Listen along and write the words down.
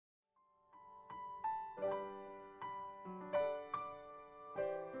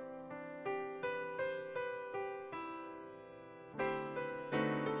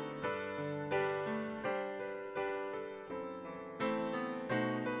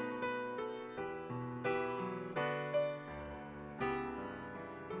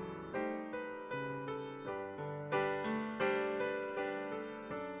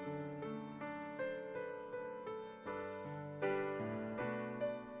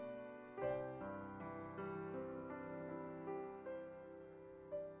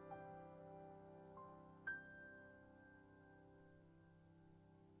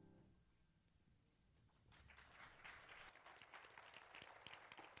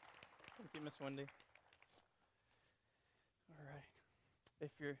Thank you, Miss Wendy. All right.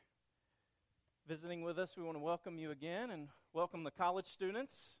 If you're visiting with us, we want to welcome you again and welcome the college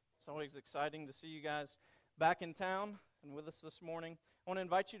students. It's always exciting to see you guys back in town and with us this morning. I want to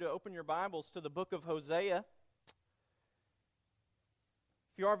invite you to open your Bibles to the book of Hosea.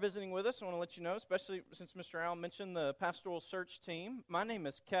 If you are visiting with us, I want to let you know, especially since Mr. Al mentioned the pastoral search team, my name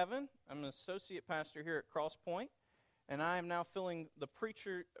is Kevin. I'm an associate pastor here at Cross Point, and I am now filling the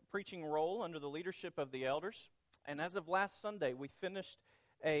preaching role under the leadership of the elders. And as of last Sunday, we finished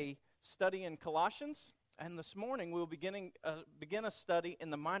a study in Colossians, and this morning we will begin a study in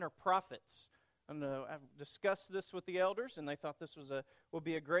the Minor Prophets. I've discussed this with the elders, and they thought this will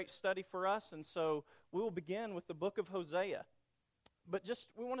be a great study for us, and so we will begin with the book of Hosea. But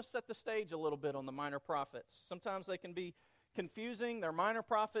we want to set the stage a little bit on the minor prophets. Sometimes they can be confusing. They're minor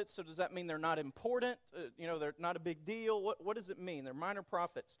prophets, so does that mean they're not important? They're not a big deal. What does it mean? They're minor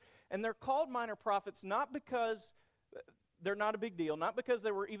prophets. And they're called minor prophets not because they're not a big deal, not because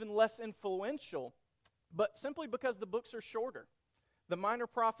they were even less influential, but simply because the books are shorter. The minor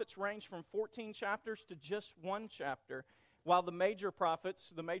prophets range from 14 chapters to just one chapter, while the major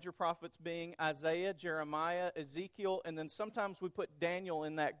prophets being Isaiah, Jeremiah, Ezekiel, and then sometimes we put Daniel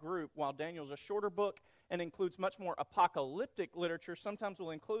in that group. While Daniel's a shorter book and includes much more apocalyptic literature, sometimes we'll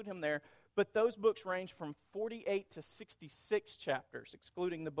include him there, but those books range from 48 to 66 chapters,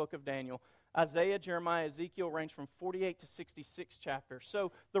 excluding the book of Daniel. Isaiah, Jeremiah, Ezekiel range from 48 to 66 chapters.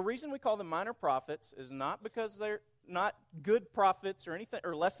 So the reason we call them minor prophets is not because they're not good prophets or anything,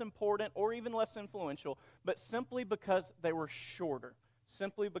 or less important or even less influential, but simply because they were shorter.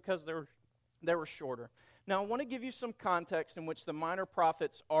 Simply because they were shorter. Now, I want to give you some context in which the minor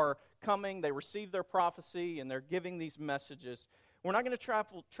prophets are coming. They receive their prophecy, and they're giving these messages. We're not going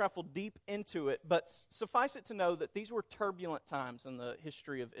to travel deep into it, but suffice it to know that these were turbulent times in the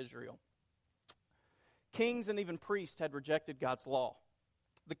history of Israel. Kings and even priests had rejected God's law.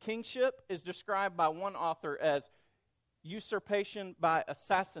 The kingship is described by one author as usurpation by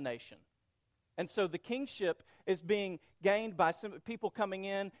assassination. And so the kingship is being gained by some people coming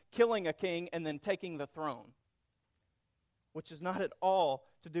in, killing a king, and then taking the throne, which is not at all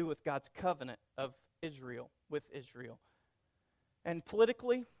to do with God's covenant of Israel, with Israel. And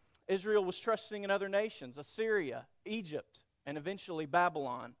politically, Israel was trusting in other nations, Assyria, Egypt, and eventually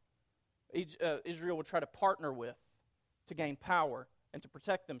Babylon. Israel would try to partner with to gain power and to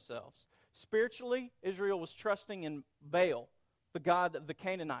protect themselves. Spiritually, Israel was trusting in Baal, the god of the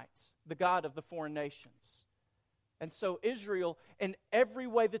Canaanites, the god of the foreign nations. And so Israel, in every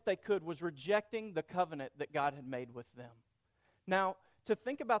way that they could, was rejecting the covenant that God had made with them. Now, to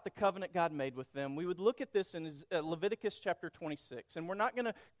think about the covenant God made with them, we would look at this in Leviticus chapter 26. And we're not going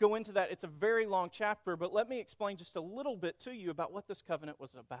to go into that. It's a very long chapter, but let me explain just a little bit to you about what this covenant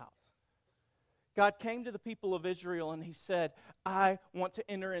was about. God came to the people of Israel and He said, I want to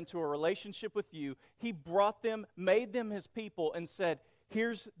enter into a relationship with you. He brought them, made them His people, and said,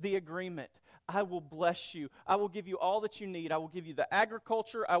 here's the agreement. I will bless you. I will give you all that you need. I will give you the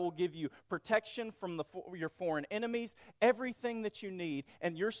agriculture. I will give you protection from your foreign enemies, everything that you need.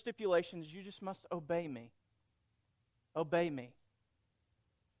 And your stipulation is you just must obey me. Obey me.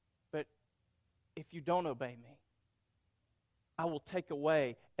 But if you don't obey me, I will take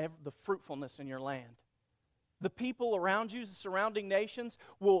away the fruitfulness in your land. The people around you, the surrounding nations,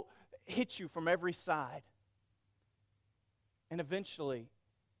 will hit you from every side. And eventually,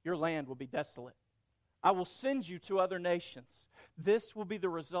 your land will be desolate. I will send you to other nations. This will be the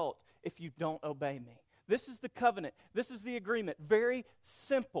result if you don't obey me. This is the covenant. This is the agreement. Very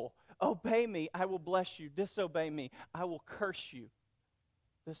simple. Obey me, I will bless you. Disobey me, I will curse you.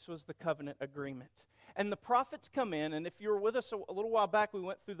 This was the covenant agreement. And the prophets come in, and if you were with us a little while back, we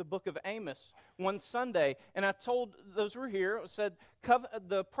went through the book of Amos one Sunday, and I told those who were here, I said,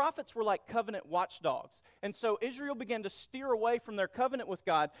 the prophets were like covenant watchdogs. And so Israel began to steer away from their covenant with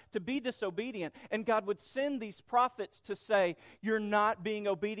God to be disobedient, and God would send these prophets to say, you're not being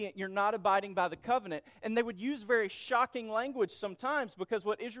obedient, you're not abiding by the covenant. And they would use very shocking language sometimes because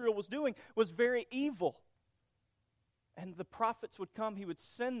what Israel was doing was very evil. And the prophets would come, He would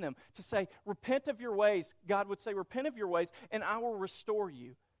send them to say, repent of your ways. God would say, repent of your ways, and I will restore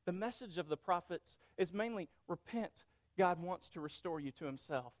you. The message of the prophets is mainly, repent. God wants to restore you to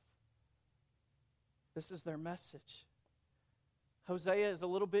Himself. This is their message. Hosea is a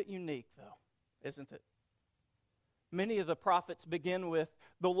little bit unique, though, isn't it? Many of the prophets begin with,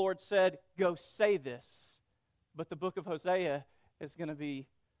 the Lord said, go say this. But the book of Hosea is going to be,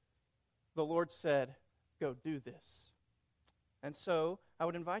 the Lord said, go do this. And so I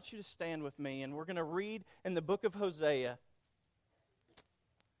would invite you to stand with me, and we're going to read in the book of Hosea.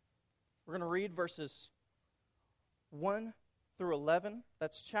 We're going to read verses 1 through 11.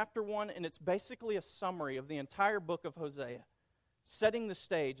 That's chapter 1, and it's basically a summary of the entire book of Hosea, setting the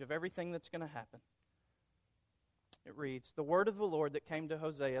stage of everything that's going to happen. It reads, "The word of the Lord that came to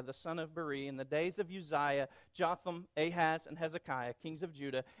Hosea, the son of Beeri, in the days of Uzziah, Jotham, Ahaz, and Hezekiah, kings of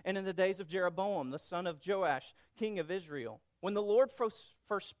Judah, and in the days of Jeroboam, the son of Joash, king of Israel. When the Lord first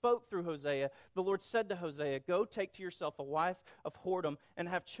spoke through Hosea, the Lord said to Hosea, Go take to yourself a wife of whoredom and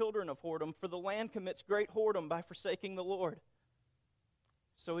have children of whoredom, for the land commits great whoredom by forsaking the Lord.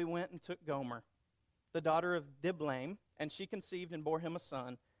 So he went and took Gomer, the daughter of Diblaim, and she conceived and bore him a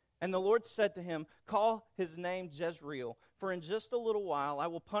son. And the Lord said to him, Call his name Jezreel, for in just a little while I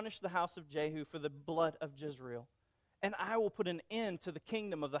will punish the house of Jehu for the blood of Jezreel. And I will put an end to the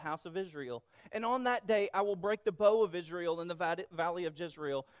kingdom of the house of Israel. And on that day I will break the bow of Israel in the valley of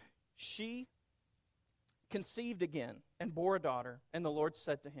Jezreel. She conceived again and bore a daughter. And the Lord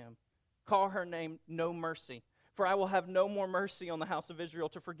said to him, Call her name No Mercy. For I will have no more mercy on the house of Israel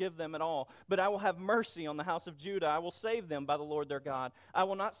to forgive them at all. But I will have mercy on the house of Judah. I will save them by the Lord their God. I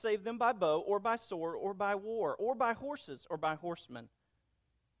will not save them by bow or by sword or by war or by horses or by horsemen.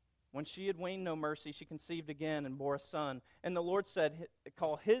 When she had weaned no mercy, she conceived again and bore a son. And the Lord said,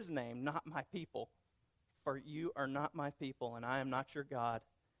 Call his name not my people. For you are not my people, and I am not your God.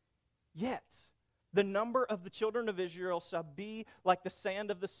 Yet the number of the children of Israel shall be like the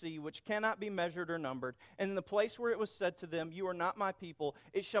sand of the sea, which cannot be measured or numbered. And in the place where it was said to them, You are not my people,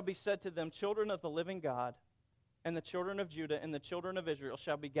 it shall be said to them, Children of the living God. And the children of Judah and the children of Israel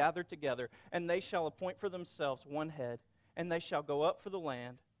shall be gathered together, and they shall appoint for themselves one head, and they shall go up for the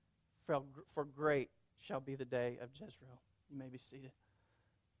land, for great shall be the day of Jezreel." You may be seated.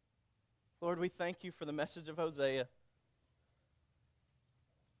 Lord, we thank you for the message of Hosea.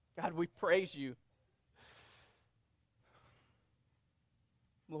 God, we praise you,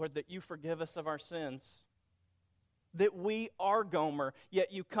 Lord, that you forgive us of our sins, that we are Gomer,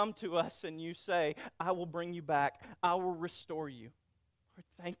 yet you come to us and you say, I will bring you back, I will restore you. Lord,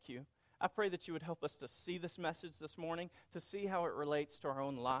 thank you. I pray that you would help us to see this message this morning, to see how it relates to our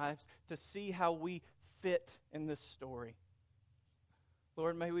own lives, to see how we fit in this story.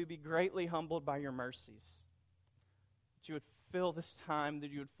 Lord, may we be greatly humbled by your mercies, that you would fill this time, that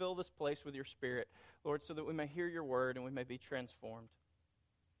you would fill this place with your Spirit, Lord, so that we may hear your word and we may be transformed.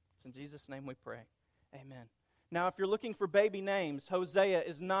 It's in Jesus' name we pray. Amen. Now, if you're looking for baby names, Hosea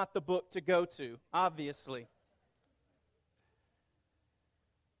is not the book to go to, obviously.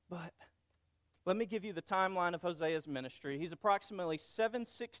 But let me give you the timeline of Hosea's ministry. He's approximately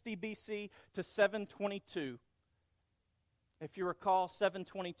 760 BC to 722. If you recall,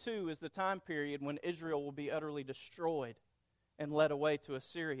 722 is the time period when Israel will be utterly destroyed and led away to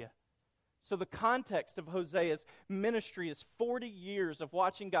Assyria. So the context of Hosea's ministry is 40 years of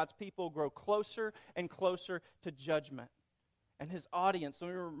watching God's people grow closer and closer to judgment. And his audience, let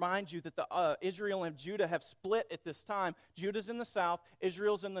me remind you that Israel and Judah have split at this time. Judah's in the south,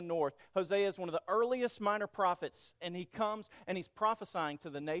 Israel's in the north. Hosea is one of the earliest minor prophets, and he comes and he's prophesying to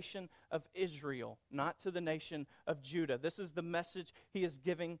the nation of Israel, not to the nation of Judah. This is the message he is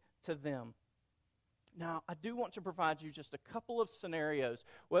giving to them. Now, I do want to provide you just a couple of scenarios.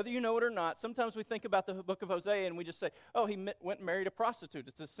 Whether you know it or not, sometimes we think about the book of Hosea and we just say, oh, he went and married a prostitute.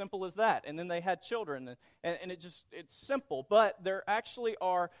 It's as simple as that. And then they had children. And it's simple. But there actually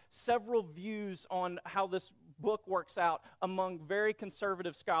are several views on how this book works out among very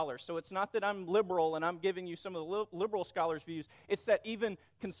conservative scholars. So it's not that I'm liberal and I'm giving you some of the liberal scholars' views. It's that even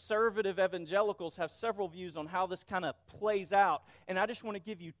conservative evangelicals have several views on how this kind of plays out. And I just want to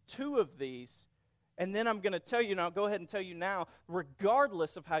give you two of these. And then I'm going to tell you, and I'll go ahead and tell you now,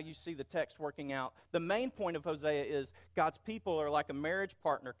 regardless of how you see the text working out, the main point of Hosea is God's people are like a marriage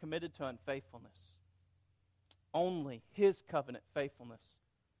partner committed to unfaithfulness. Only his covenant faithfulness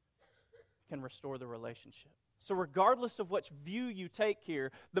can restore the relationship. So regardless of which view you take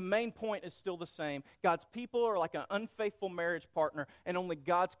here, the main point is still the same. God's people are like an unfaithful marriage partner, and only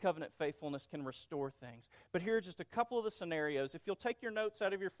God's covenant faithfulness can restore things. But here are just a couple of the scenarios. If you'll take your notes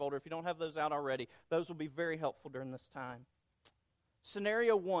out of your folder, if you don't have those out already, those will be very helpful during this time.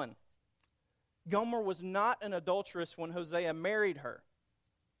 Scenario 1. Gomer was not an adulteress when Hosea married her.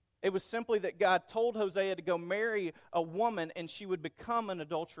 It was simply that God told Hosea to go marry a woman and she would become an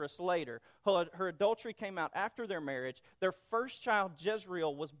adulteress later. Her adultery came out after their marriage. Their first child,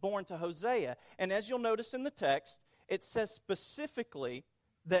 Jezreel, was born to Hosea. And as you'll notice in the text, it says specifically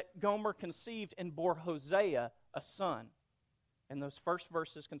that Gomer conceived and bore Hosea a son. In those first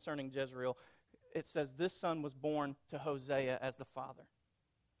verses concerning Jezreel, it says this son was born to Hosea as the father.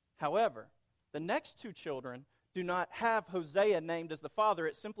 However, the next two children do not have Hosea named as the father.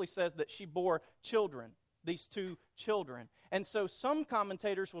 It simply says that she bore children, these two children. And so some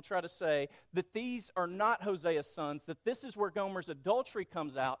commentators will try to say that these are not Hosea's sons, that this is where Gomer's adultery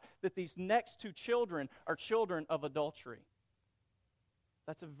comes out, that these next two children are children of adultery.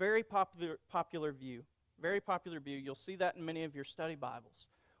 That's a very popular view. Very popular view. You'll see that in many of your study Bibles.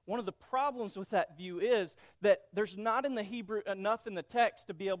 One of the problems with that view is that there's not in the Hebrew enough in the text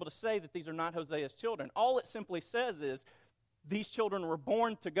to be able to say that these are not Hosea's children. All it simply says is these children were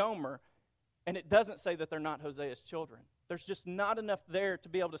born to Gomer, and it doesn't say that they're not Hosea's children. There's just not enough there to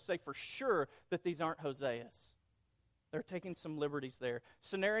be able to say for sure that these aren't Hosea's. They're taking some liberties there.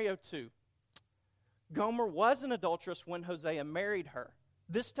 Scenario 2. Gomer was an adulteress when Hosea married her.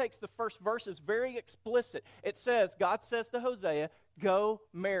 This takes the first verses very explicit. It says, God says to Hosea, go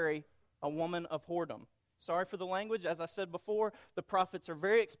marry a woman of whoredom. Sorry for the language. As I said before, the prophets are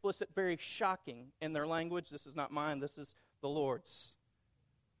very explicit, very shocking in their language. This is not mine. This is the Lord's.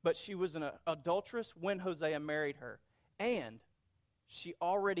 But she was an adulteress when Hosea married her. And she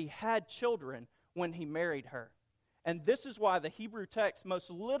already had children when he married her. And this is why the Hebrew text most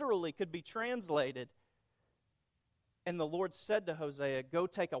literally could be translated, and the Lord said to Hosea, go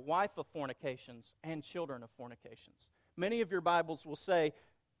take a wife of fornications and children of fornications. Many of your Bibles will say,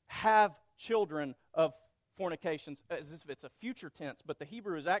 have children of fornications, as if it's a future tense, but the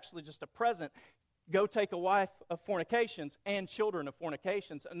Hebrew is actually just a present. Go take a wife of fornications and children of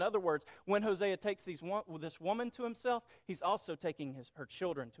fornications. In other words, when Hosea takes this woman to himself, he's also taking her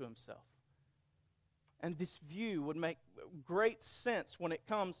children to himself. And this view would make great sense when it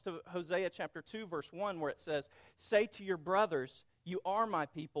comes to Hosea chapter 2, verse 1, where it says, say to your brothers, you are my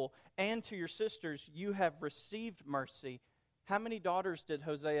people, and to your sisters, you have received mercy. How many daughters did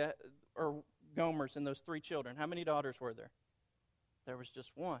Hosea, or Gomer's and those three children, how many daughters were there? There was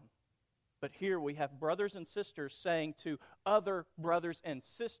just one. But here we have brothers and sisters saying to other brothers and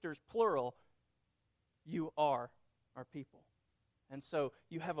sisters, plural, you are our people. And so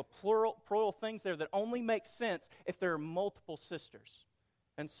you have a plural things there that only make sense if there are multiple sisters.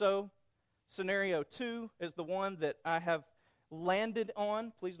 And so scenario 2 is the one that I have landed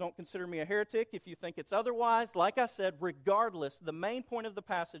on. Please don't consider me a heretic if you think it's otherwise. Like I said, regardless, the main point of the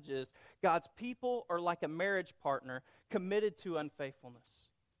passage is God's people are like a marriage partner committed to unfaithfulness.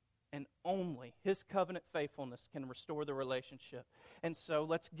 And only His covenant faithfulness can restore the relationship. And so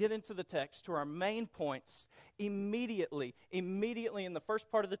let's get into the text to our main points. Immediately in the first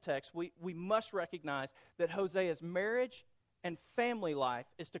part of the text, we must recognize that Hosea's marriage and family life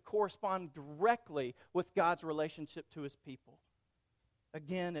is to correspond directly with God's relationship to His people.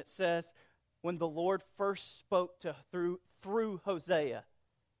 Again, it says, when the Lord first spoke through Hosea,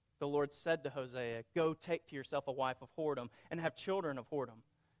 the Lord said to Hosea, go take to yourself a wife of whoredom and have children of whoredom.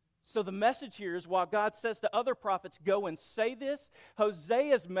 So the message here is, while God says to other prophets, go and say this,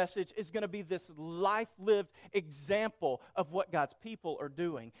 Hosea's message is going to be this life-lived example of what God's people are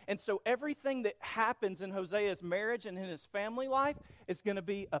doing. And so everything that happens in Hosea's marriage and in his family life is going to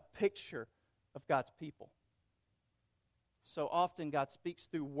be a picture of God's people. So often God speaks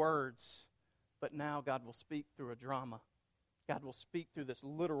through words, but now God will speak through a drama. God will speak through this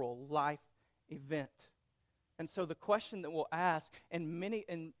literal life event. And so the question that we'll ask and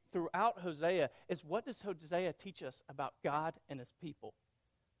throughout Hosea is, what does Hosea teach us about God and His people?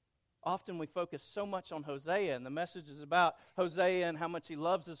 Often we focus so much on Hosea, and the message is about Hosea and how much he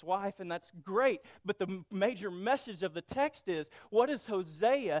loves his wife, and that's great. But the major message of the text is, what does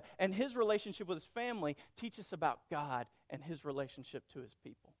Hosea and his relationship with his family teach us about God and His relationship to His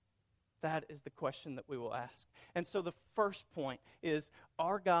people? That is the question that we will ask. And so the first point is,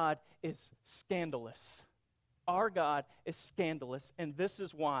 our God is scandalous. Our God is scandalous, and this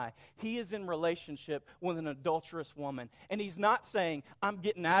is why. He is in relationship with an adulterous woman. And He's not saying, I'm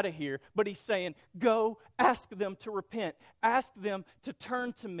getting out of here, but He's saying, go ask them to repent. Ask them to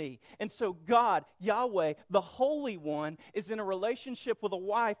turn to me. And so God, Yahweh, the Holy One, is in a relationship with a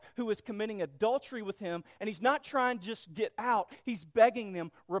wife who is committing adultery with Him, and He's not trying to just get out. He's begging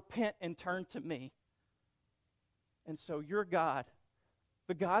them, repent and turn to me. And so your God,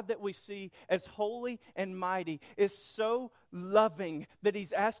 the God that we see as holy and mighty, is so loving that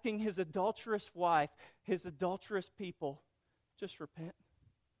He's asking His adulterous wife, His adulterous people, just repent.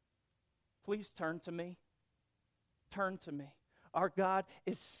 Please turn to me. Turn to me. Our God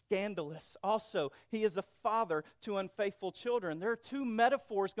is scandalous. Also, He is a father to unfaithful children. There are two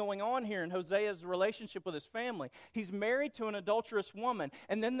metaphors going on here in Hosea's relationship with his family. He's married to an adulterous woman,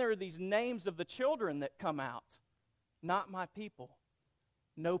 and then there are these names of the children that come out. Not my people.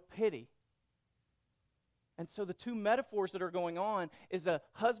 No pity. And so the two metaphors that are going on is a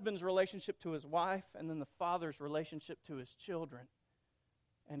husband's relationship to his wife and then the father's relationship to his children.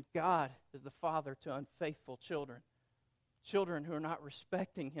 And God is the father to unfaithful children. Children who are not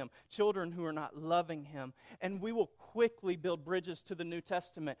respecting Him. Children who are not loving Him. And we will quickly build bridges to the New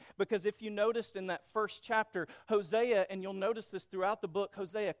Testament. Because if you noticed in that first chapter, Hosea, and you'll notice this throughout the book,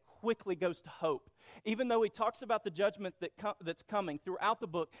 Hosea quickly goes to hope. Even though he talks about the judgment that's coming throughout the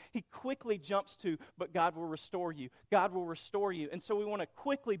book, he quickly jumps to, but God will restore you. God will restore you. And so we want to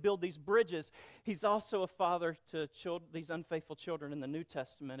quickly build these bridges. He's also a father to these unfaithful children in the New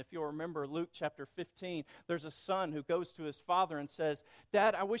Testament. If you'll remember Luke chapter 15, there's a son who goes to his father and says,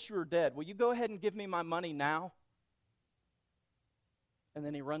 Dad, I wish you were dead. Will you go ahead and give me my money now? And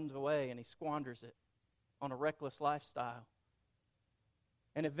then he runs away and he squanders it on a reckless lifestyle.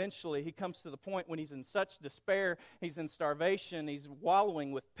 And eventually he comes to the point when he's in such despair, he's in starvation, he's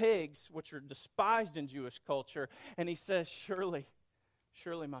wallowing with pigs, which are despised in Jewish culture, and he says, surely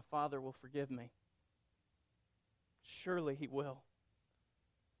my father will forgive me. Surely He will.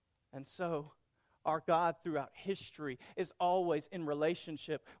 And so our God throughout history is always in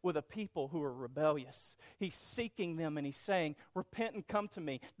relationship with a people who are rebellious. He's seeking them and He's saying, repent and come to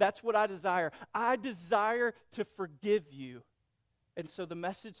me. That's what I desire. I desire to forgive you. And so the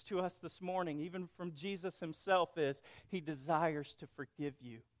message to us this morning, even from Jesus Himself, is He desires to forgive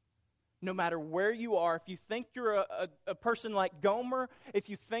you. No matter where you are, if you think you're a person like Gomer, if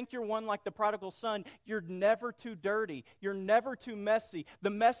you think you're one like the prodigal son, you're never too dirty. You're never too messy.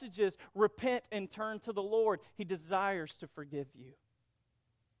 The message is repent and turn to the Lord. He desires to forgive you.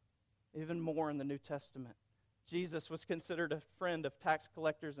 Even more in the New Testament. Jesus was considered a friend of tax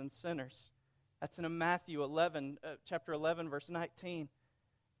collectors and sinners. That's in Matthew 11, chapter 11, verse 19.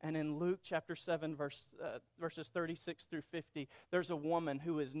 And in Luke chapter 7, verses 36 through 50, there's a woman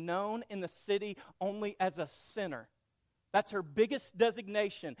who is known in the city only as a sinner. That's her biggest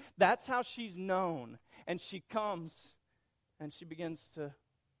designation. That's how she's known. And she comes and she begins to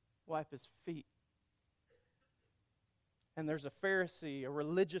wipe His feet. And there's a Pharisee, a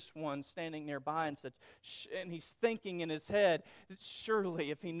religious one, standing nearby and said, and he's thinking in his head,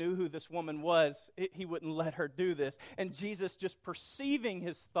 surely if he knew who this woman was, he wouldn't let her do this. And Jesus, just perceiving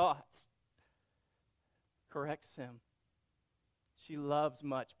his thoughts, corrects him. She loves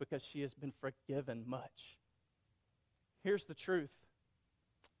much because she has been forgiven much. Here's the truth.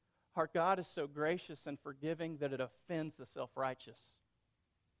 Our God is so gracious and forgiving that it offends the self-righteous.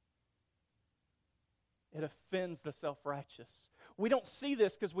 It offends the self-righteous. We don't see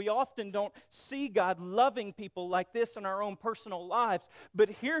this because we often don't see God loving people like this in our own personal lives. But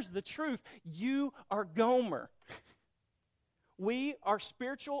here's the truth. You are Gomer. We are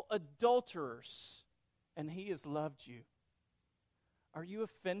spiritual adulterers, and He has loved you. Are you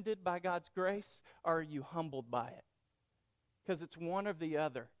offended by God's grace, or are you humbled by it? Because it's one or the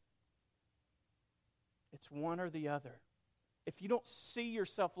other. It's one or the other. If you don't see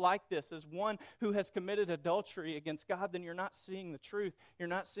yourself like this as one who has committed adultery against God, then you're not seeing the truth. You're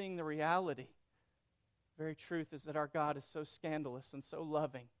not seeing the reality. The very truth is that our God is so scandalous and so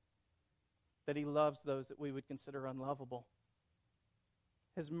loving that He loves those that we would consider unlovable.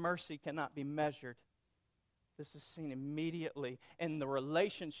 His mercy cannot be measured. This is seen immediately in the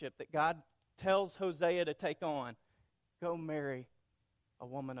relationship that God tells Hosea to take on. Go marry a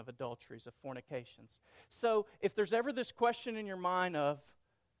woman of adulteries, of fornications. So if there's ever this question in your mind of,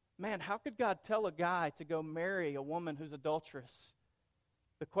 man, how could God tell a guy to go marry a woman who's adulterous?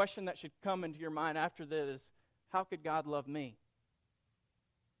 The question that should come into your mind after that is, how could God love me?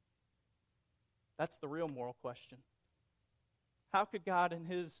 That's the real moral question. How could God in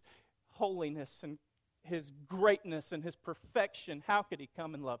His holiness and His greatness and His perfection, how could He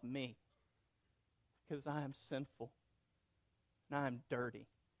come and love me? Because I am sinful. And I am dirty.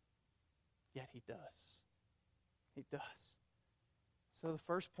 Yet He does. He does. So the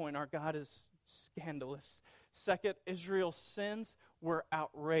first point, our God is scandalous. Second, Israel's sins were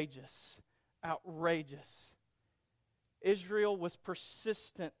outrageous. Outrageous. Israel was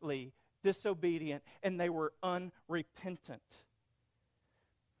persistently disobedient, and they were unrepentant.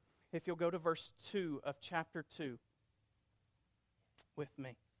 If you'll go to verse 2 of chapter 2 with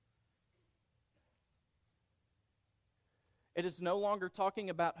me. It is no longer talking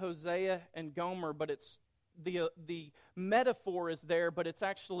about Hosea and Gomer, but it's the metaphor is there, but it's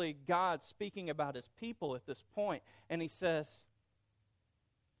actually God speaking about His people at this point. And He says,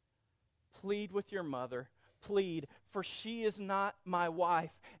 plead with your mother, plead, for she is not my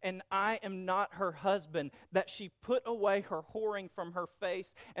wife, and I am not her husband, that she put away her whoring from her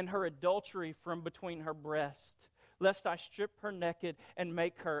face and her adultery from between her breasts, lest I strip her naked and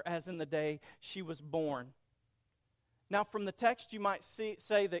make her as in the day she was born. Now, from the text, you might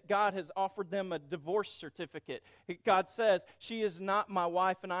say that God has offered them a divorce certificate. God says, she is not my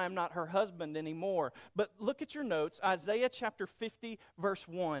wife and I am not her husband anymore. But look at your notes, Isaiah chapter 50, verse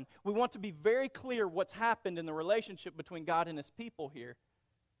 1. We want to be very clear what's happened in the relationship between God and his people here.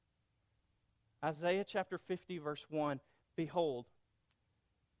 Isaiah chapter 50, verse 1, behold,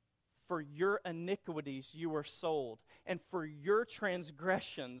 for your iniquities you were sold, and for your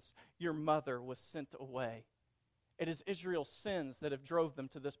transgressions your mother was sent away. It is Israel's sins that have drove them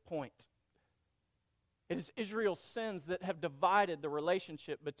to this point. It is Israel's sins that have divided the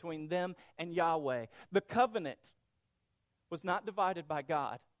relationship between them and Yahweh. The covenant was not divided by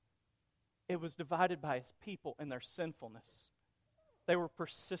God. It was divided by his people and their sinfulness. They were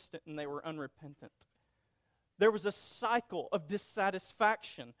persistent and they were unrepentant. There was a cycle of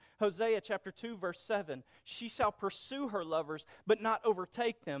dissatisfaction. Hosea chapter 2, verse 7. She shall pursue her lovers, but not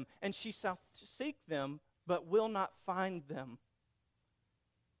overtake them, and she shall seek them, but will not find them.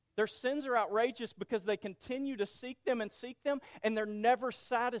 Their sins are outrageous because they continue to seek them, and they're never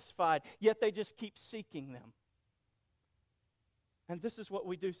satisfied, yet they just keep seeking them. And this is what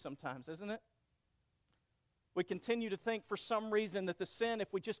we do sometimes, isn't it? We continue to think for some reason that the sin,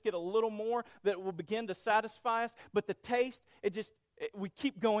 if we just get a little more, that it will begin to satisfy us. But the taste, we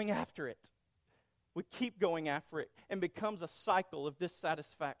keep going after it. We keep going after it, and becomes a cycle of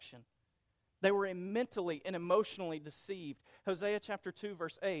dissatisfaction. They were mentally and emotionally deceived. Hosea chapter 2,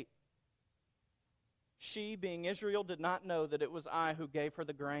 verse 8. She, being Israel, did not know that it was I who gave her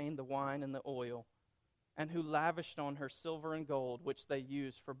the grain, the wine, and the oil, and who lavished on her silver and gold, which they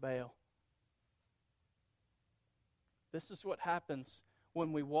used for Baal. This is what happens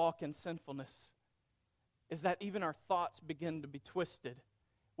when we walk in sinfulness, is that even our thoughts begin to be twisted.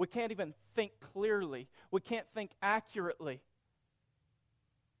 We can't even think clearly. We can't think accurately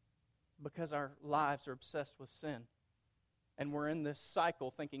because our lives are obsessed with sin. And we're in this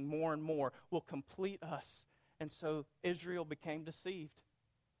cycle thinking more and more will complete us. And so Israel became deceived.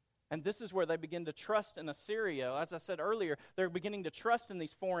 And this is where they begin to trust in Assyria. As I said earlier, they're beginning to trust in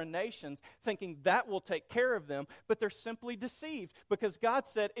these foreign nations, thinking that will take care of them, but they're simply deceived because God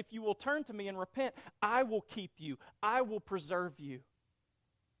said, if you will turn to me and repent, I will keep you. I will preserve you.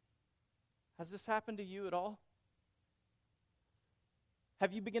 Has this happened to you at all?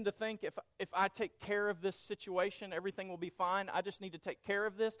 Have you begun to think, if I take care of this situation, everything will be fine? I just need to take care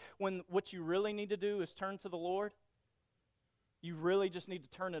of this, when what you really need to do is turn to the Lord? You really just need to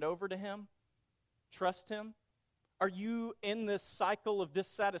turn it over to him? Trust him? Are you in this cycle of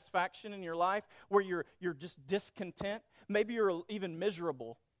dissatisfaction in your life where you're just discontent? Maybe you're even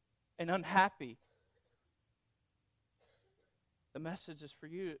miserable and unhappy. The message is for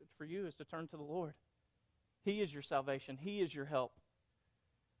you is to turn to the Lord. He is your salvation. He is your help.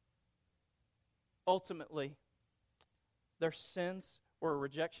 Ultimately, their sins were a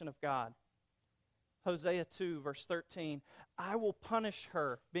rejection of God. Hosea 2, verse 13, I will punish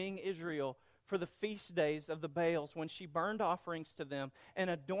her, being Israel, for the feast days of the Baals, when she burned offerings to them and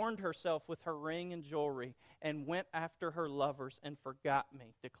adorned herself with her ring and jewelry, and went after her lovers and forgot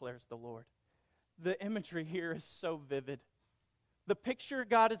me, declares the Lord. The imagery here is so vivid. The picture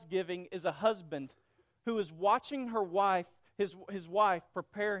God is giving is a husband who is watching her wife, his wife,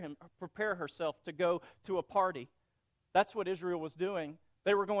 prepare herself to go to a party. That's what Israel was doing.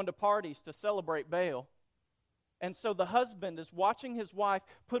 They were going to parties to celebrate Baal. And so the husband is watching his wife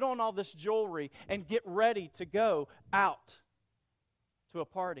put on all this jewelry and get ready to go out to a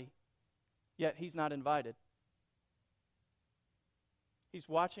party. Yet he's not invited. He's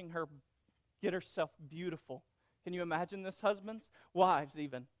watching her get herself beautiful. Can you imagine this, husbands? Wives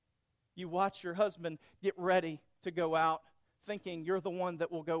even. You watch your husband get ready to go out, thinking you're the one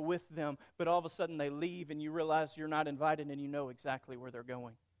that will go with them, but all of a sudden they leave and you realize you're not invited and you know exactly where they're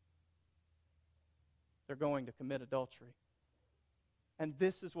going. They're going to commit adultery. And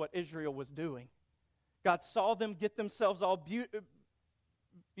this is what Israel was doing. God saw them get themselves all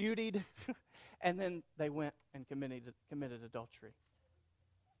beautied, and then they went and committed adultery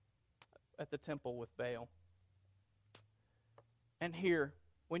at the temple with Baal. And here,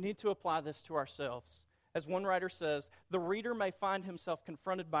 we need to apply this to ourselves. As one writer says, the reader may find himself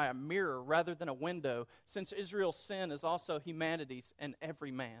confronted by a mirror rather than a window, since Israel's sin is also humanity's and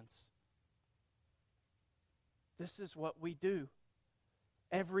every man's. This is what we do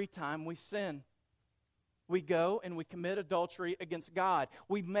every time we sin. We go and we commit adultery against God.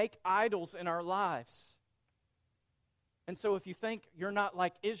 We make idols in our lives. And so if you think you're not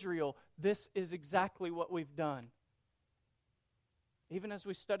like Israel, this is exactly what we've done. Even as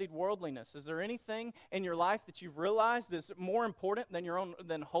we studied worldliness, is there anything in your life that you've realized is more important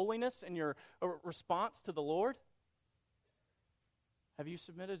than holiness and your response to the Lord? Have you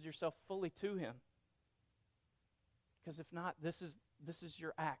submitted yourself fully to Him? Because if not, this is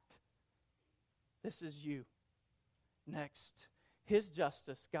your act. This is you. Next, His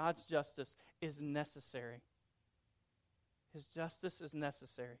justice, God's justice, is necessary. His justice is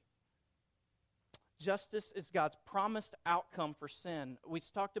necessary. Justice is God's promised outcome for sin. We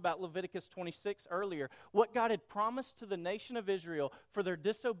talked about Leviticus 26 earlier. What God had promised to the nation of Israel for their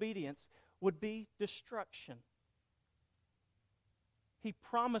disobedience would be destruction. He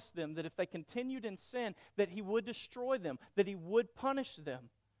promised them that if they continued in sin, that He would destroy them, that He would punish them.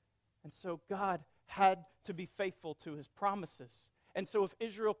 And so God had to be faithful to His promises. And so if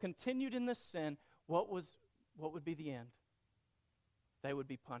Israel continued in this sin, what would be the end? They would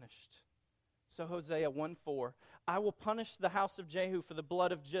be punished. So Hosea 1:4, I will punish the house of Jehu for the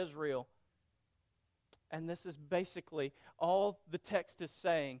blood of Jezreel. And this is basically all the text is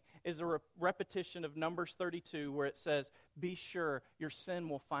saying is a repetition of Numbers 32 where it says, be sure your sin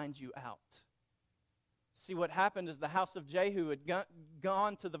will find you out. See, what happened is the house of Jehu had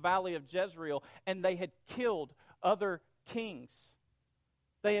gone to the valley of Jezreel and they had killed other kings.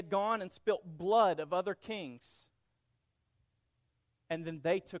 They had gone and spilt blood of other kings. And then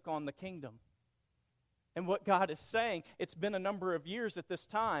they took on the kingdom. And what God is saying, it's been a number of years at this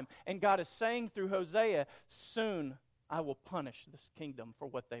time, and God is saying through Hosea, soon I will punish this kingdom for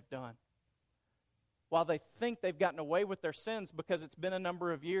what they've done. While they think they've gotten away with their sins because it's been a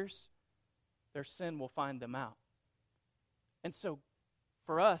number of years, their sin will find them out. And so,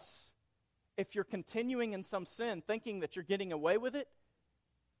 for us, if you're continuing in some sin thinking that you're getting away with it,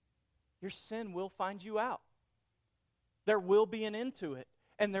 your sin will find you out. There will be an end to it.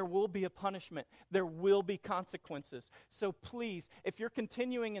 And there will be a punishment. There will be consequences. So please, if you're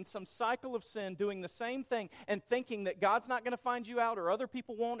continuing in some cycle of sin, doing the same thing, and thinking that God's not going to find you out, or other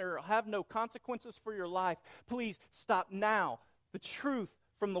people won't, or have no consequences for your life, please stop now. The truth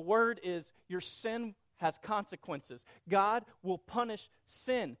from the Word is your sin has consequences. God will punish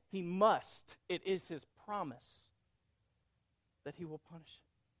sin. He must. It is His promise that He will punish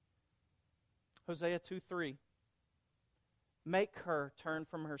it. Hosea 2:3. Make her turn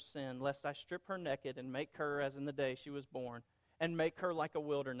from her sin, lest I strip her naked and make her as in the day she was born, and make her like a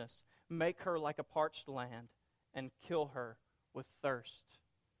wilderness, make her like a parched land, and kill her with thirst.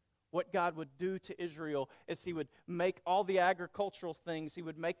 What God would do to Israel is He would make all the agricultural things, He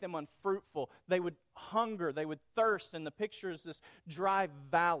would make them unfruitful. They would hunger, they would thirst, and the picture is this dry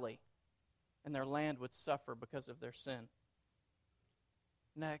valley, and their land would suffer because of their sin.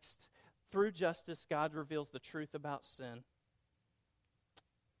 Next, through justice, God reveals the truth about sin.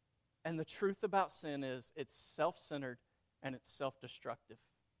 And the truth about sin is it's self-centered and it's self-destructive.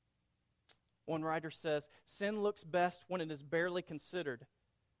 One writer says, sin looks best when it is barely considered,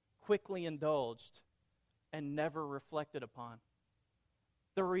 quickly indulged, and never reflected upon.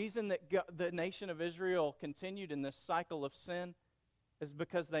 The reason that the nation of Israel continued in this cycle of sin is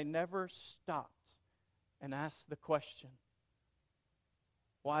because they never stopped and asked the question,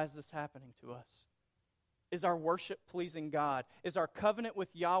 why is this happening to us? Is our worship pleasing God? Is our covenant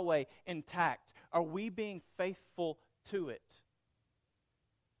with Yahweh intact? Are we being faithful to it?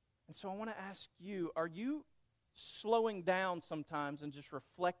 And so I want to ask you, are you slowing down sometimes and just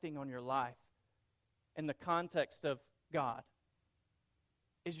reflecting on your life in the context of God?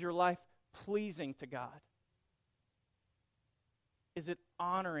 Is your life pleasing to God? Is it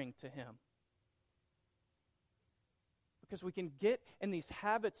honoring to Him? Because we can get in these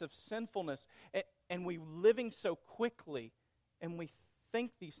habits of sinfulness and we living so quickly and we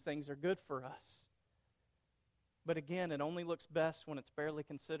think these things are good for us. But again, it only looks best when it's barely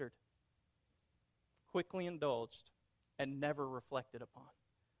considered, quickly indulged, and never reflected upon.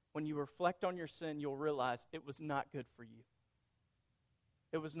 When you reflect on your sin, you'll realize it was not good for you.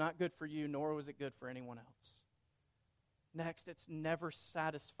 It was not good for you, nor was it good for anyone else. Next, it's never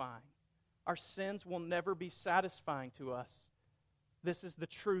satisfying. Our sins will never be satisfying to us. This is the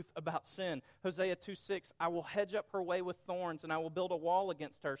truth about sin. Hosea 2:6, I will hedge up her way with thorns, and I will build a wall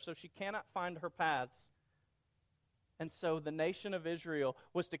against her, so she cannot find her paths. And so the nation of Israel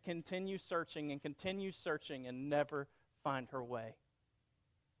was to continue searching and never find her way.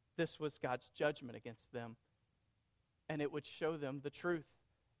 This was God's judgment against them, and it would show them the truth.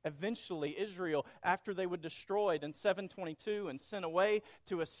 Eventually, Israel, after they were destroyed in 722 and sent away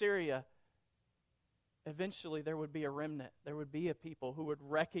to Assyria, eventually there would be a remnant. There would be a people who would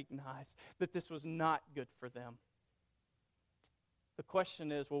recognize that this was not good for them. The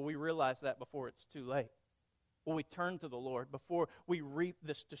question is, will we realize that before it's too late? Will we turn to the Lord before we reap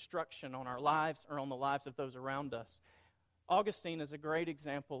this destruction on our lives or on the lives of those around us? Augustine is a great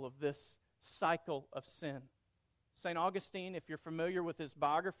example of this cycle of sin. St. Augustine, if you're familiar with his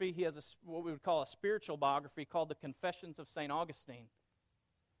biography, he has what we would call a spiritual biography called the Confessions of St. Augustine.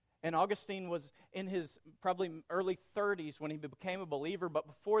 And Augustine was in his probably early 30s when he became a believer, but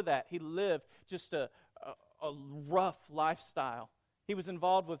before that, he lived just a rough lifestyle. He was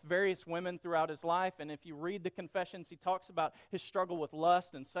involved with various women throughout his life, and if you read the Confessions, he talks about his struggle with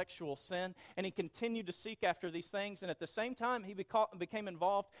lust and sexual sin, and he continued to seek after these things, and at the same time, he became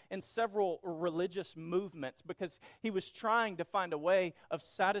involved in several religious movements because he was trying to find a way of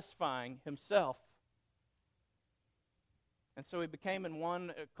satisfying himself. And so he became in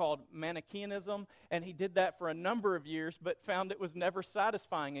one called Manichaeanism, and he did that for a number of years, but found it was never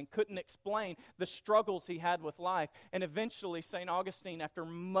satisfying and couldn't explain the struggles he had with life. And eventually, St. Augustine, after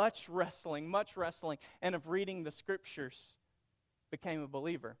much wrestling, and of reading the Scriptures, became a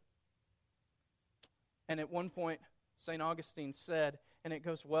believer. And at one point, St. Augustine said, and it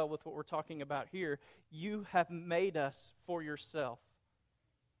goes well with what we're talking about here, "You have made us for yourself,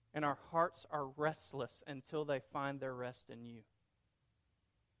 and our hearts are restless until they find their rest in you."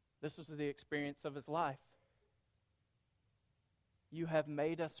 This was the experience of his life. You have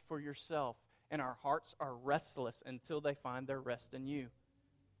made us for yourself, and our hearts are restless until they find their rest in you.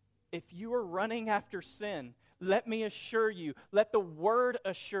 If you are running after sin, let me assure you, let the Word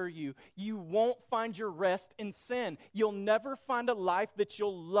assure you, you won't find your rest in sin. You'll never find a life that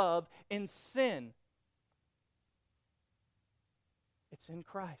you'll love in sin. It's in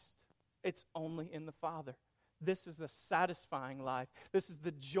Christ. It's only in the Father. This is the satisfying life. This is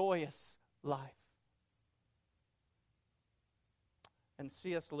the joyous life. And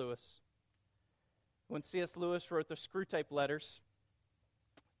C.S. Lewis, when C.S. Lewis wrote the Screwtape Letters,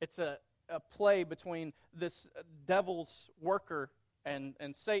 it's a play between this devil's worker and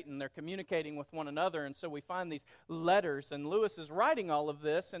Satan. They're communicating with one another, and so we find these letters, and Lewis is writing all of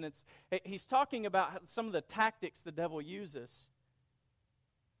this, and he's talking about some of the tactics the devil uses.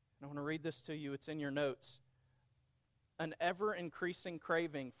 I want to read this to you. It's in your notes. An ever-increasing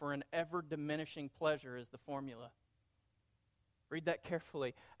craving for an ever-diminishing pleasure is the formula. Read that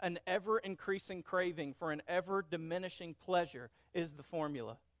carefully. An ever-increasing craving for an ever-diminishing pleasure is the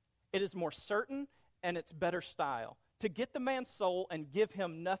formula. It is more certain and it's better style. To get the man's soul and give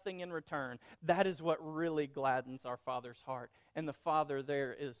him nothing in return, that is what really gladdens our Father's heart. And the Father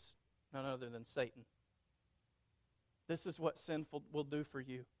there is none other than Satan. This is what sin will do for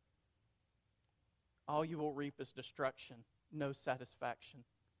you. All you will reap is destruction, no satisfaction.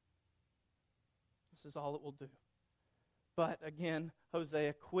 This is all it will do. But again,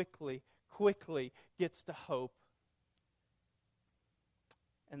 Hosea quickly gets to hope.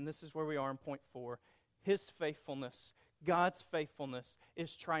 And this is where we are in point 4. His faithfulness, God's faithfulness,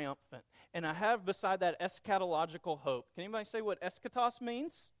 is triumphant. And I have beside that eschatological hope. Can anybody say what eschatos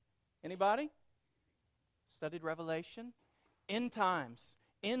means? Anybody? Studied Revelation? End times.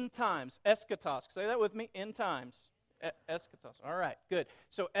 End times. Eschatos. Say that with me. End times. Eschatos. All right, good.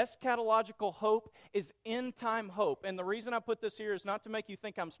 So eschatological hope is end-time hope. And the reason I put this here is not to make you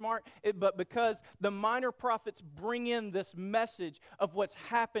think I'm smart, but because the minor prophets bring in this message of what's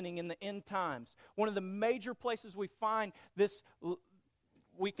happening in the end times. One of the major places we find this,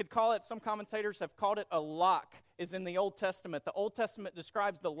 we could call it, some commentators have called it a lock, is in the Old Testament. The Old Testament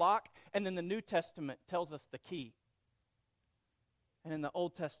describes the lock, and then the New Testament tells us the key. And in the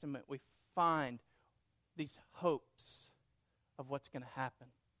Old Testament, we find these hopes of what's going to happen.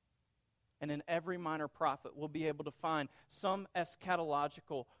 And in every minor prophet, we'll be able to find some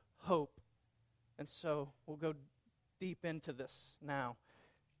eschatological hope. And so we'll go deep into this now.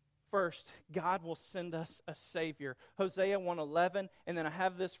 First, God will send us a Savior. Hosea 1:11, and then I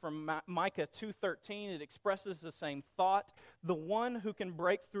have this from Micah 2:13. It expresses the same thought. The one who can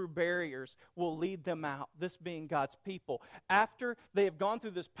break through barriers will lead them out, this being God's people. After they have gone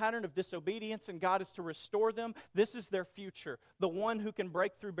through this pattern of disobedience and God is to restore them, this is their future. The one who can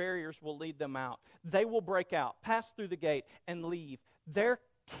break through barriers will lead them out. They will break out, pass through the gate, and leave. Their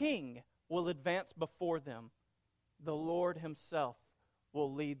king will advance before them. The Lord himself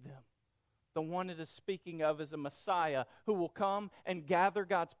will lead them. The one it is speaking of is a Messiah who will come and gather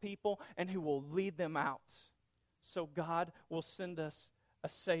God's people and who will lead them out. So God will send us a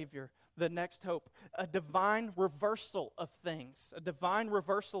Savior. The next hope, a divine reversal of things. A divine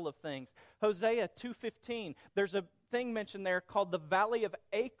reversal of things. Hosea 2:15, there's a thing mentioned there called the Valley of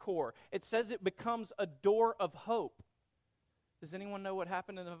Achor. It says it becomes a door of hope. Does anyone know what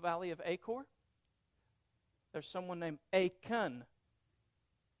happened in the Valley of Achor? There's someone named Achan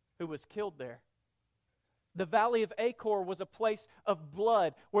who was killed there. The Valley of Achor was a place of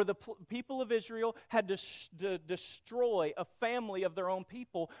blood where the people of Israel had to destroy a family of their own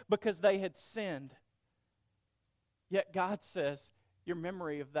people because they had sinned. Yet God says, your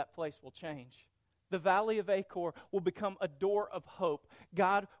memory of that place will change. The valley of Achor will become a door of hope.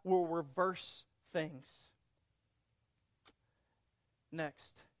 God will reverse things.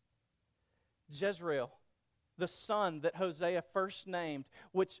 Next, Jezreel, the son that Hosea first named,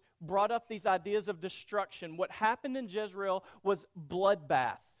 which brought up these ideas of destruction. What happened in Jezreel was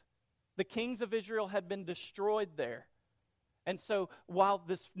bloodbath. The kings of Israel had been destroyed there. And so while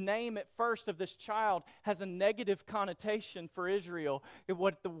this name at first of this child has a negative connotation for Israel,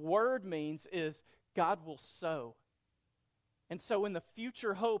 what the word means is God will sow. And so in the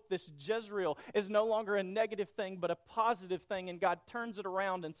future hope, this Jezreel is no longer a negative thing, but a positive thing. And God turns it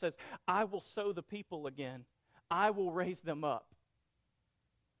around and says, I will sow the people again. I will raise them up.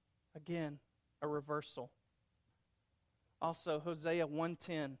 Again, a reversal. Also, Hosea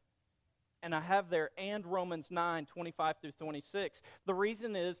 1:10. And I have there, and Romans 9:25 through 26. The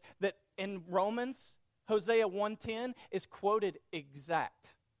reason is that in Romans, Hosea 1:10 is quoted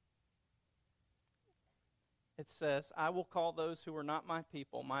exact. It says, I will call those who are not my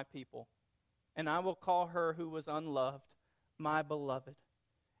people, and I will call her who was unloved, my beloved.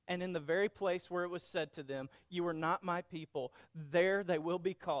 And in the very place where it was said to them, you are not my people, there they will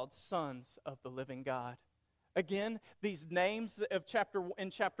be called sons of the living God. Again, these names of in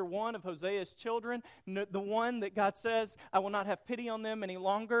chapter 1 of Hosea's children, the one that God says, I will not have pity on them any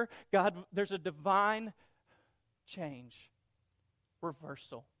longer. God, there's a divine change,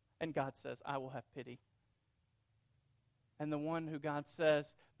 reversal. And God says, I will have pity. And the one who God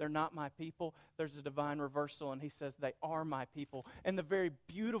says, they're not my people, there's a divine reversal, and he says, they are my people. And the very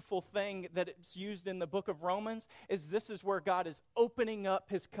beautiful thing that it's used in the book of Romans is this is where God is opening up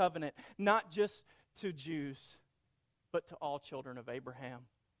his covenant, not just to Jews, but to all children of Abraham,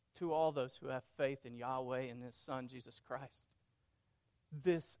 to all those who have faith in Yahweh and his Son, Jesus Christ.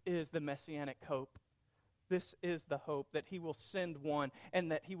 This is the messianic hope. This is the hope that he will send one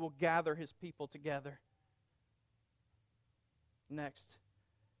and that he will gather his people together. Next,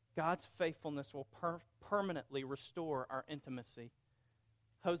 God's faithfulness will permanently restore our intimacy.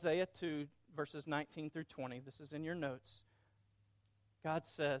 Hosea 2, verses 19 through 20. This is in your notes. God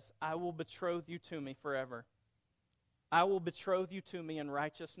says, I will betroth you to me forever. I will betroth you to me in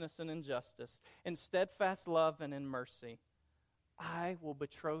righteousness and in justice, in steadfast love and in mercy. I will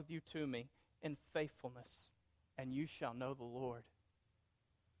betroth you to me in faithfulness, and you shall know the Lord.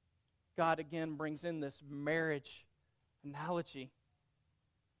 God again brings in this marriage analogy.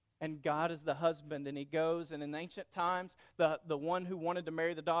 And God is the husband, and he goes, and in ancient times, the one who wanted to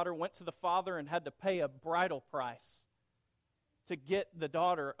marry the daughter went to the father and had to pay a bridal price to get the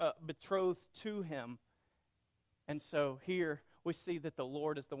daughter betrothed to him. And so here we see that the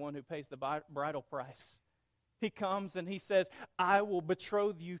Lord is the one who pays the bridal price. He comes and he says, I will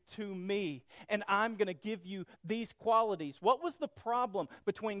betroth you to me, and I'm going to give you these qualities. What was the problem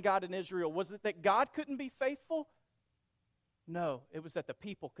between God and Israel? Was it that God couldn't be faithful? No, it was that the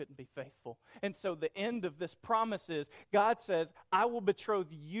people couldn't be faithful. And so the end of this promise is, God says, I will betroth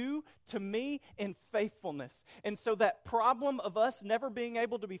you to me in faithfulness. And so that problem of us never being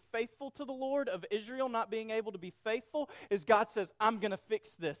able to be faithful to the Lord, of Israel not being able to be faithful, is God says, I'm going to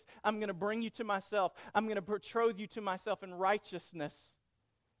fix this. I'm going to bring you to myself. I'm going to betroth you to myself in righteousness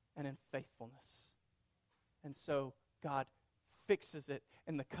and in faithfulness. And so God fixes it,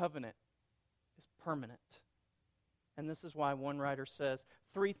 and the covenant is permanent. And this is why one writer says,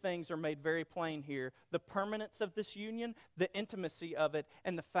 3 things are made very plain here. The permanence of this union, the intimacy of it,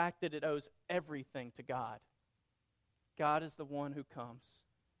 and the fact that it owes everything to God. God is the one who comes.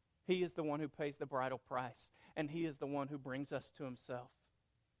 He is the one who pays the bridal price, and he is the one who brings us to himself.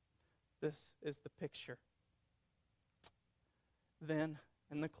 This is the picture. Then,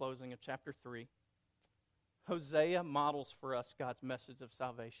 in the closing of chapter 3, Hosea models for us God's message of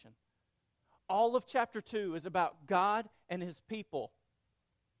salvation. All of chapter 2 is about God and his people.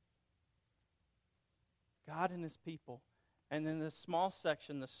 God and his people. And in this small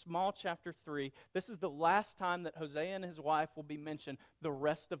section, the small chapter 3, this is the last time that Hosea and his wife will be mentioned the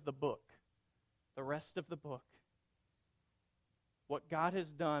rest of the book. The rest of the book. What God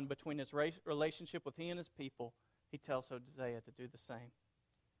has done between his relationship with he and his people, he tells Hosea to do the same.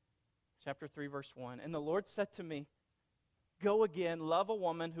 Chapter 3, verse 1. And the Lord said to me, go again, love a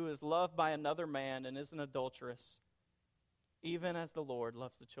woman who is loved by another man and is an adulteress, even as the Lord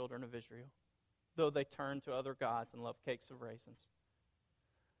loves the children of Israel, though they turn to other gods and love cakes of raisins.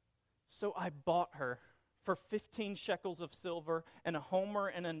 So I bought her for 15 shekels of silver and a homer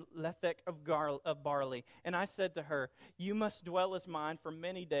and a lethek of barley. And I said to her, you must dwell as mine for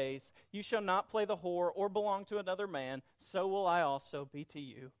many days. You shall not play the whore or belong to another man. So will I also be to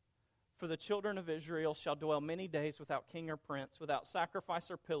you. For the children of Israel shall dwell many days without king or prince, without sacrifice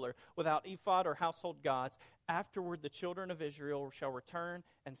or pillar, without ephod or household gods. Afterward the children of Israel shall return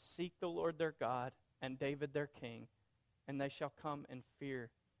and seek the Lord their God and David their king, and they shall come in fear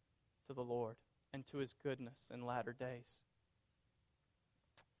to the Lord and to his goodness in latter days.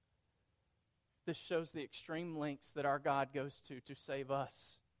 This shows the extreme lengths that our God goes to save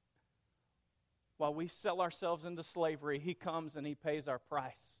us. While we sell ourselves into slavery, he comes and he pays our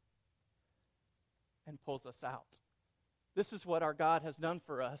price and pulls us out. This is what our God has done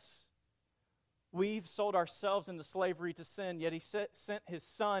for us. We've sold ourselves into slavery to sin, yet he sent his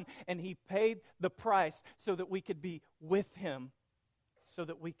Son, and he paid the price so that we could be with him, so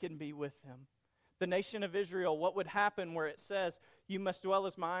that we can be with him. The nation of Israel, what would happen where it says, you must dwell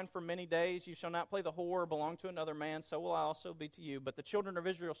as mine for many days, you shall not play the whore or belong to another man, so will I also be to you. But the children of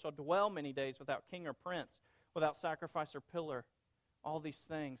Israel shall dwell many days without king or prince, without sacrifice or pillar. All these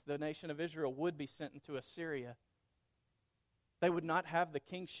things, the nation of Israel would be sent into Assyria. They would not have the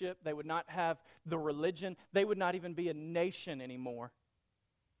kingship. They would not have the religion. They would not even be a nation anymore.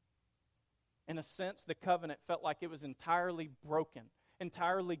 In a sense, the covenant felt like it was entirely broken,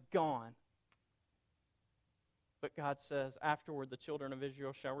 entirely gone. But God says, afterward the children of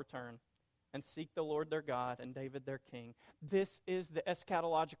Israel shall return and seek the Lord their God and David their king. This is the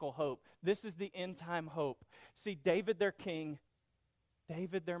eschatological hope. This is the end time hope. See, David their king,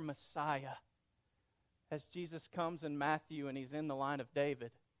 David their Messiah. As Jesus comes in Matthew and he's in the line of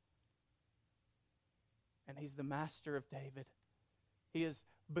David. And he's the master of David. He is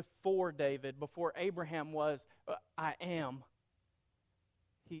before David, before Abraham was, I am.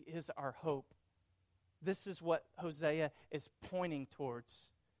 He is our hope. This is what Hosea is pointing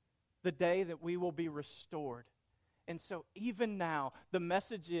towards. The day that we will be restored. And so even now, the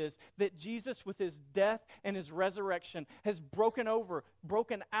message is that Jesus, with his death and his resurrection, has broken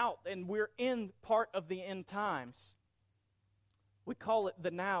out, and we're in part of the end times. We call it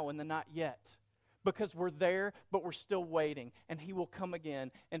the now and the not yet, because we're there, but we're still waiting. And he will come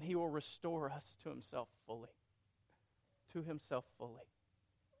again, and he will restore us to himself fully. To himself fully.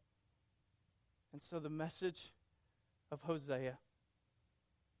 And so the message of Hosea,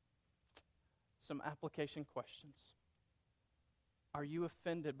 some application questions. Are you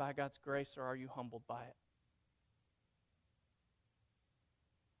offended by God's grace, or are you humbled by it?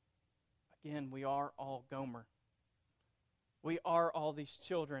 Again, we are all Gomer. We are all these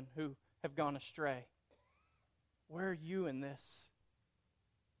children who have gone astray. Where are you in this?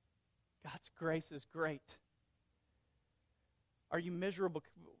 God's grace is great. Are you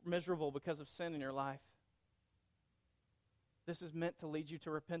miserable because of sin in your life? This is meant to lead you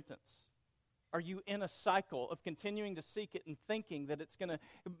to repentance. Are you in a cycle of continuing to seek it and thinking that it's going to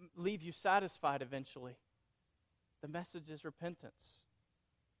leave you satisfied eventually? The message is repentance.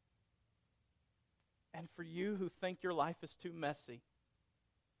 And for you who think your life is too messy,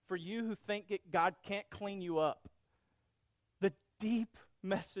 for you who think God can't clean you up, the deep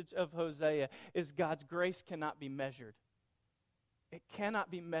message of Hosea is God's grace cannot be measured. It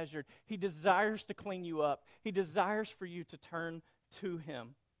cannot be measured. He desires to clean you up. He desires for you to turn to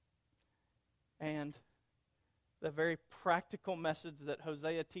him. And the very practical message that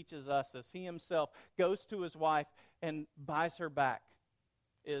Hosea teaches us as he himself goes to his wife and buys her back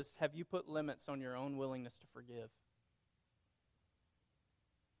is, have you put limits on your own willingness to forgive?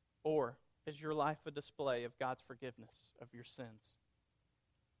 Or is your life a display of God's forgiveness of your sins?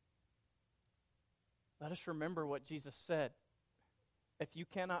 Let us remember what Jesus said. If you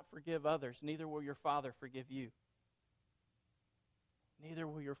cannot forgive others, neither will your Father forgive you. Neither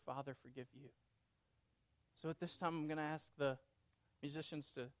will your Father forgive you. So at this time, I'm going to ask the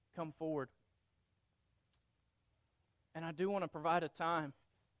musicians to come forward. And I do want to provide a time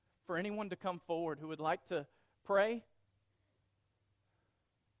for anyone to come forward who would like to pray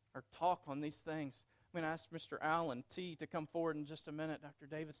or talk on these things. I'm going to ask Mr. Allen T. to come forward in just a minute. Dr.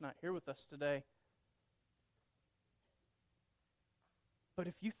 David's not here with us today. But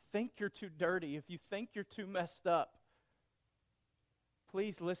if you think you're too dirty, if you think you're too messed up,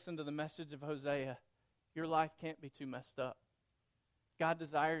 please listen to the message of Hosea. Your life can't be too messed up. God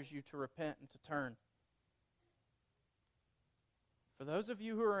desires you to repent and to turn. For those of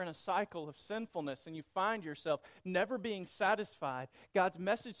you who are in a cycle of sinfulness and you find yourself never being satisfied, God's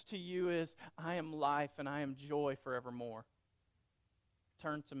message to you is, I am life and I am joy forevermore.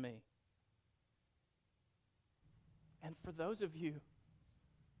 Turn to me. And for those of you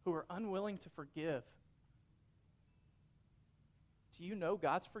who are unwilling to forgive, do you know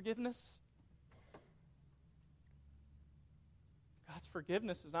God's forgiveness? God's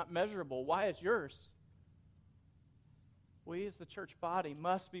forgiveness is not measurable. Why is yours? We as the church body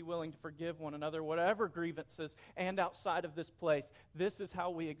must be willing to forgive one another, whatever grievances and outside of this place. This is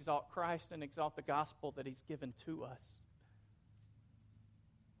how we exalt Christ and exalt the gospel that He's given to us.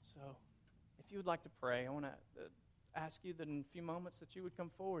 So, if you would like to pray, I want to ask you that in a few moments that you would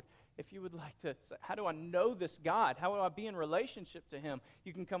come forward. If you would like to say, how do I know this God? How do I be in relationship to Him?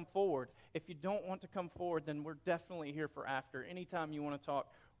 You can come forward. If you don't want to come forward, then we're definitely here for after. Anytime you want to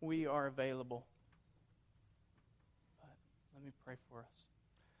talk, we are available. But let me pray for us.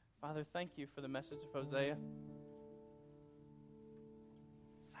 Father, thank you for the message of Hosea.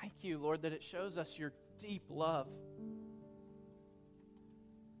 Thank you, Lord, that it shows us your deep love.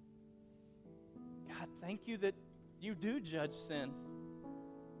 God, thank you that you do judge sin.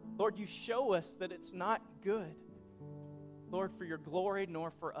 Lord, you show us that it's not good, Lord, for your glory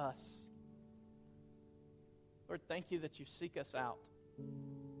nor for us. Lord, thank you that you seek us out.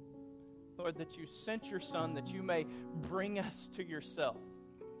 Lord, that you sent your Son that you may bring us to yourself.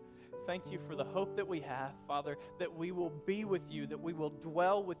 Thank you for the hope that we have, Father, that we will be with you, that we will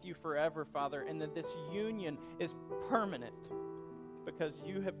dwell with you forever, Father, and that this union is permanent. Because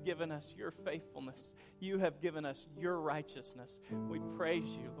you have given us your faithfulness. You have given us your righteousness. We praise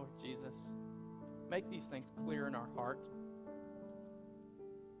you, Lord Jesus. Make these things clear in our heart.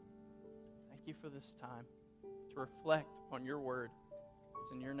 Thank you for this time to reflect on your word.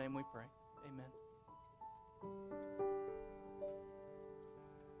 It's in your name we pray. Amen.